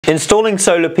Installing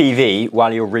solar PV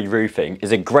while you're re-roofing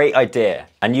is a great idea,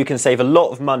 and you can save a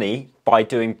lot of money by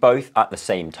doing both at the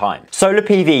same time. Solar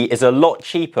PV is a lot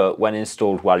cheaper when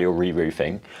installed while you're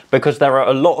re-roofing because there are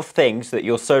a lot of things that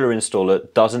your solar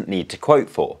installer doesn't need to quote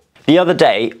for. The other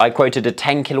day, I quoted a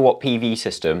 10 kilowatt PV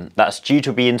system that's due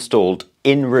to be installed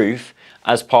in roof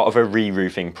as part of a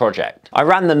re-roofing project. I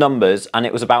ran the numbers and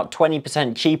it was about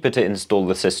 20% cheaper to install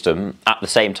the system at the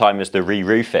same time as the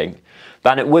re-roofing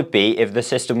than it would be if the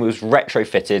system was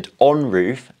retrofitted on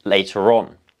roof later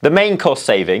on. The main cost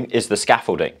saving is the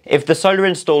scaffolding. If the solar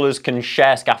installers can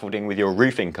share scaffolding with your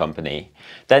roofing company,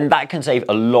 then that can save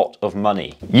a lot of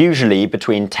money, usually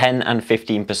between 10 and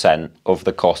 15% of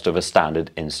the cost of a standard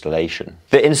installation.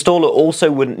 The installer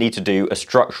also wouldn't need to do a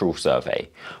structural survey,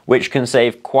 which can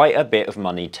save quite a bit of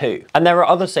money too. And there are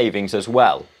other savings as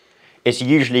well. It's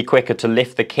usually quicker to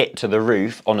lift the kit to the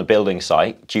roof on a building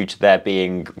site due to there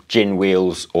being gin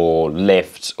wheels or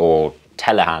lifts or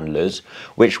telehandlers,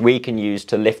 which we can use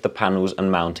to lift the panels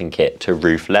and mounting kit to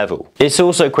roof level. It's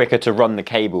also quicker to run the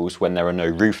cables when there are no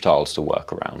roof tiles to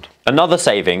work around. Another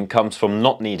saving comes from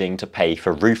not needing to pay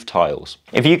for roof tiles.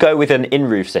 If you go with an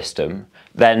in-roof system,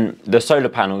 then the solar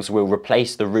panels will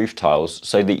replace the roof tiles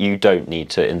so that you don't need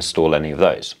to install any of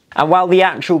those. And while the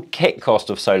actual kit cost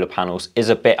of solar panels is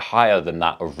a bit higher than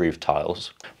that of roof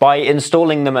tiles, by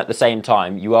installing them at the same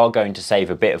time, you are going to save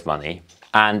a bit of money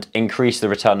and increase the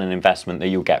return on investment that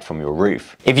you'll get from your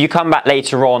roof. If you come back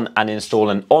later on and install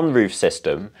an on-roof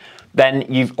system, then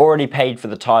you've already paid for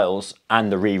the tiles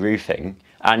and the re-roofing,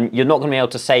 and you're not going to be able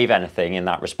to save anything in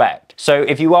that respect. So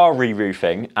if you are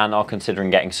re-roofing and are considering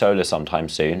getting solar sometime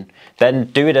soon, then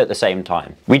do it at the same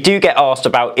time. We do get asked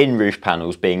about in-roof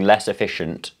panels being less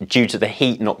efficient due to the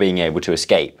heat not being able to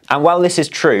escape. And while this is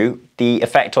true, the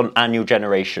effect on annual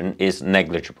generation is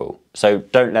negligible, so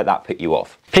don't let that put you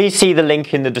off. Please see the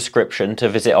link in the description to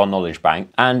visit our knowledge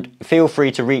bank, and feel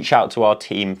free to reach out to our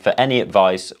team for any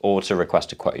advice or to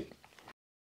request a quote.